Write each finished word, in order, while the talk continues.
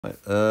Right,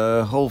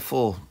 hole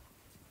four.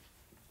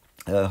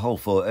 Hole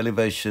four,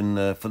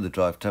 elevation for the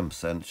drive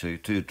 10%. Show you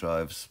two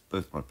drives,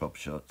 both my prop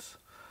shots.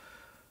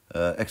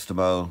 Extra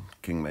mile,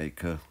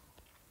 Kingmaker.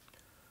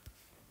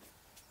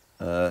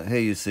 Here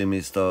you see me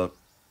start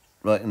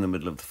right in the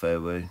middle of the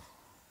fairway,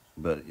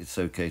 but it's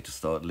okay to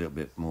start a little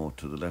bit more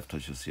to the left,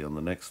 as you'll see on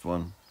the next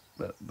one.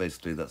 But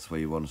basically that's where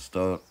you want to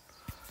start.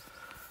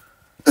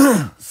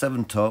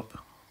 7 top,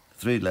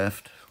 3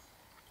 left.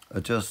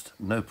 Adjust,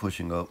 no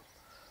pushing up.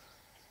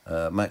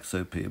 Max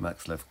OP,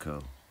 max left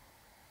curl.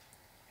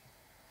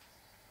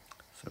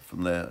 So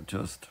from there,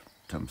 adjust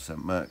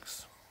 10%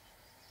 max.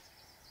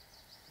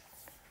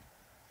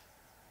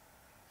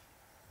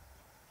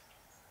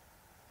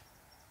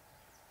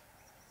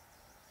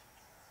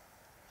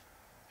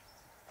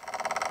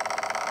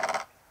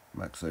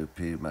 Max OP,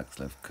 max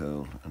left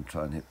curl, and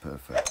try and hit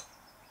perfect.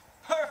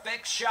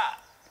 Perfect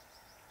shot.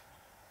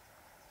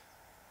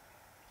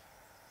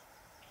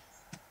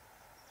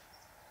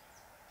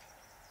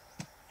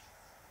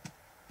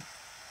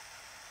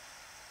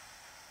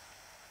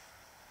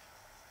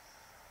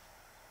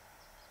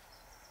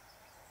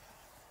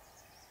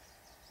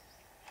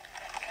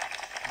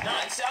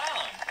 Nice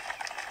on.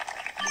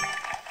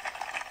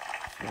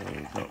 So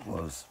that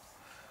was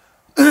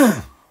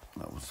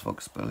that was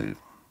Foxbelly.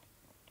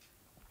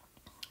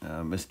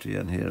 Mystery,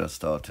 and here I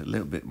started a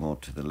little bit more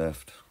to the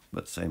left,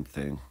 but same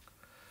thing.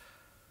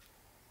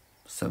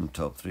 7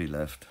 top, 3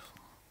 left,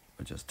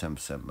 but just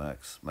 10%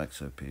 max,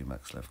 max OP,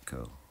 max left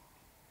curl.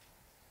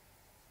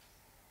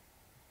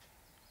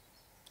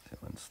 It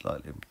went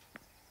slightly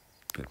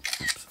bit,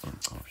 oops,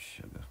 oh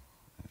sugar.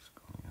 It's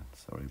gone again.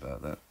 Sorry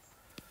about that.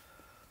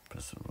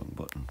 Press the wrong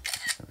button.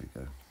 There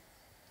we go.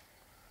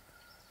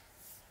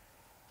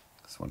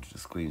 Just wanted a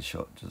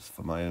screenshot just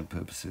for my own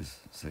purposes,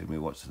 save me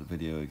watch the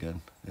video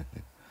again.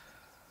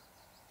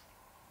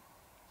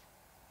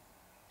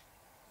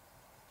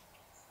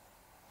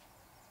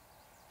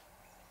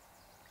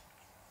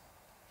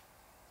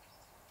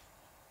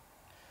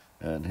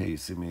 And here you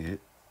see me hit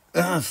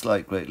a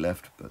slight great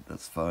left, but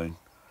that's fine.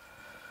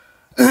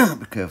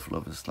 Be careful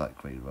of a slight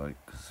great right,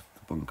 because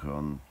the bunker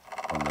on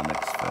the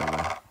next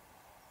fairway.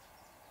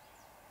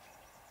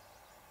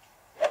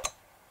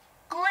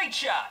 Great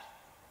shot.